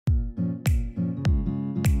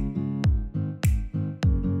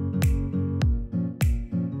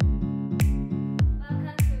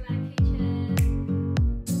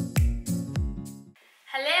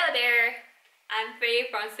Faye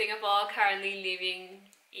from Singapore, currently living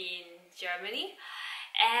in Germany,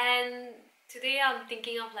 and today I'm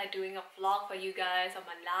thinking of like doing a vlog for you guys on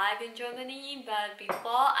my life in Germany. But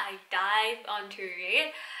before I dive onto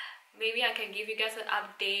it, maybe I can give you guys an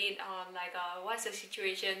update on like what's the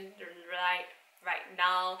situation right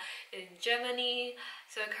now in Germany.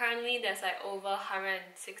 So currently there's like over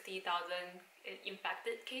 160,000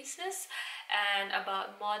 infected cases, and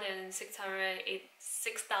about more than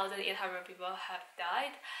 6,800 people have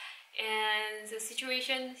died. And the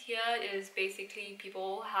situation here is basically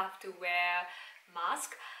people have to wear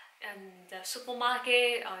masks in the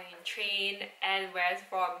supermarket or in train, and whereas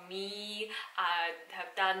for me, I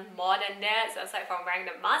have done more than that. So aside from wearing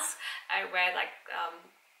the mask, I wear like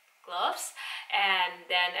gloves, and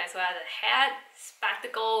then as well as a hat,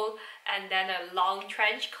 spectacle, and then a long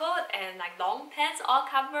trench coat and like long pants, all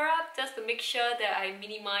cover up just to make sure that I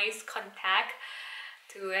minimize contact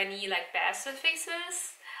to any like bad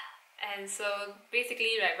surfaces. And so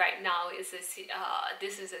basically right now is this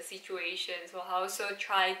is a situation, so I also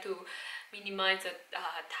try to minimize the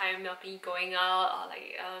time of me going out, or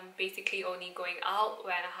like basically only going out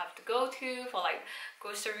when I have to go to for like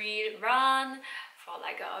grocery run, for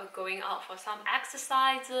like going out for some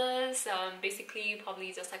exercises, basically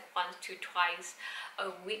probably just like once to twice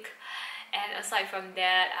a week. And aside from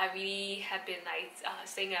that, I really have been like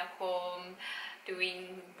staying at home,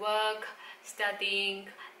 doing work, studying,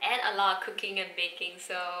 and a lot of cooking and baking.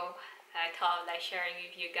 So I thought of like sharing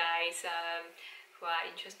with you guys who are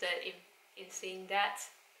interested in seeing that.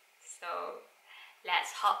 So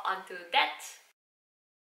let's hop onto that.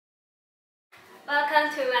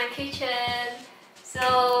 Welcome to my kitchen.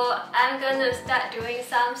 So I'm gonna start doing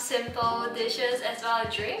some simple dishes as well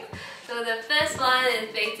as drink. So the first one is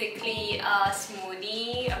basically a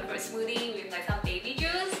smoothie, a fruit smoothie with like some baby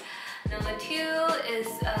juice. Number 2 is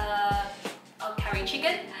a curry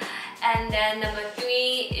chicken. And then number 3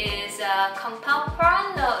 is a ohmph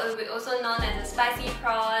prawn, also known as a spicy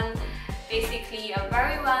prawn. Basically a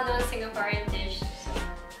very well-known Singaporean dish. So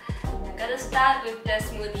I'm gonna start with the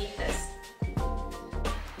smoothie first.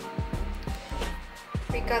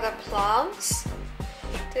 We got the plums,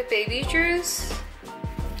 the baby juice.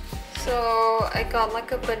 So I got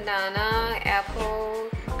like a banana, apple,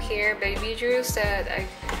 pear baby juice that I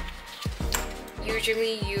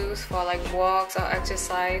usually use for like walks or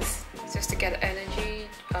exercise just to get energy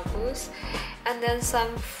boost. And then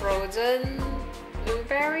some frozen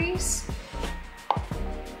blueberries.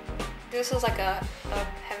 This was like a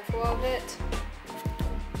handful of it.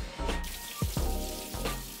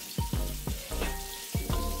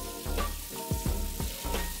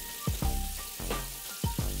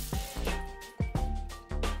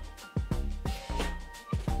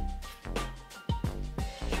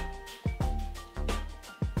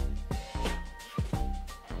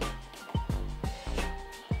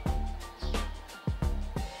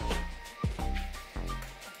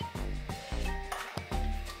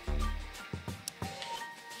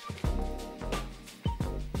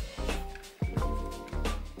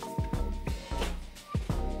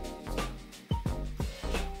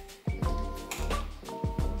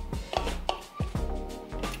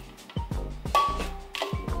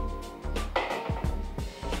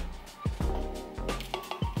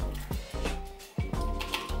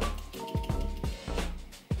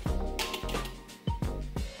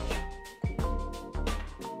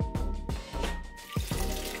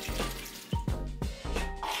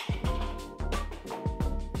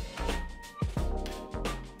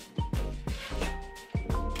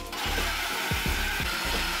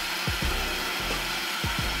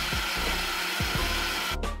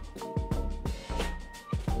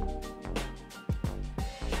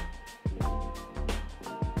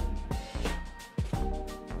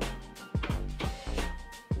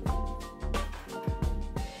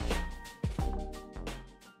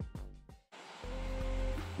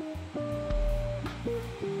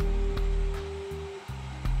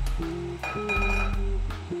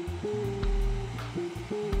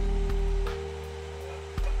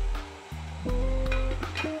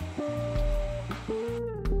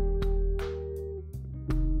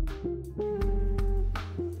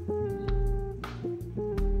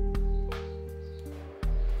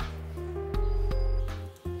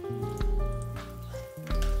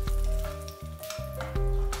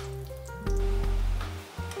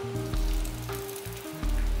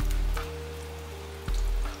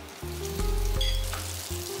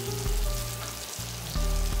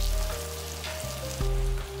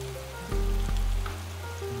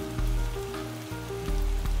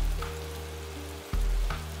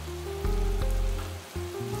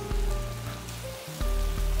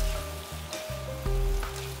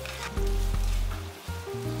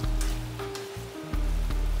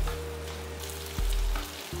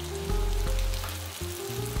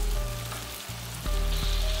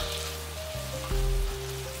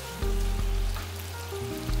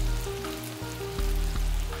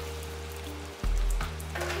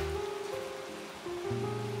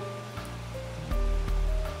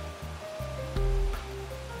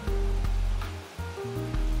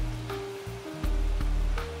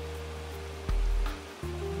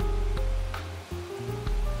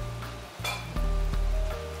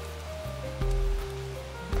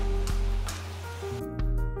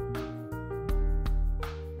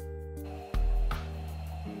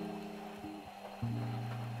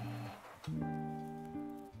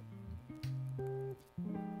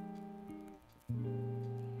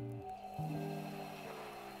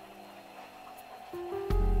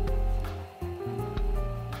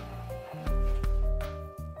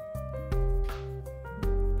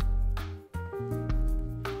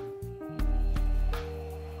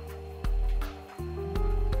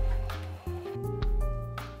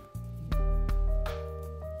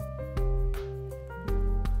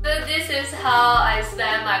 is how I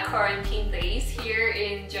spend my quarantine days here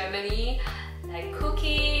in Germany, like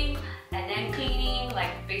cooking and then cleaning,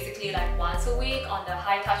 like basically like once a week on the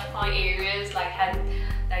high touch point areas like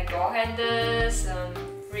door handles,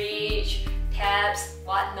 fridge, taps,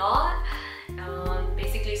 whatnot.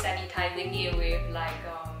 Basically sanitizing it with like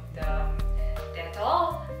the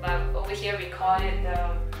Dettol, but over here we call it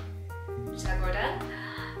the circuitbreaker.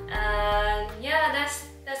 And yeah,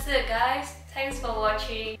 that's it guys. Thanks for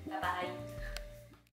watching.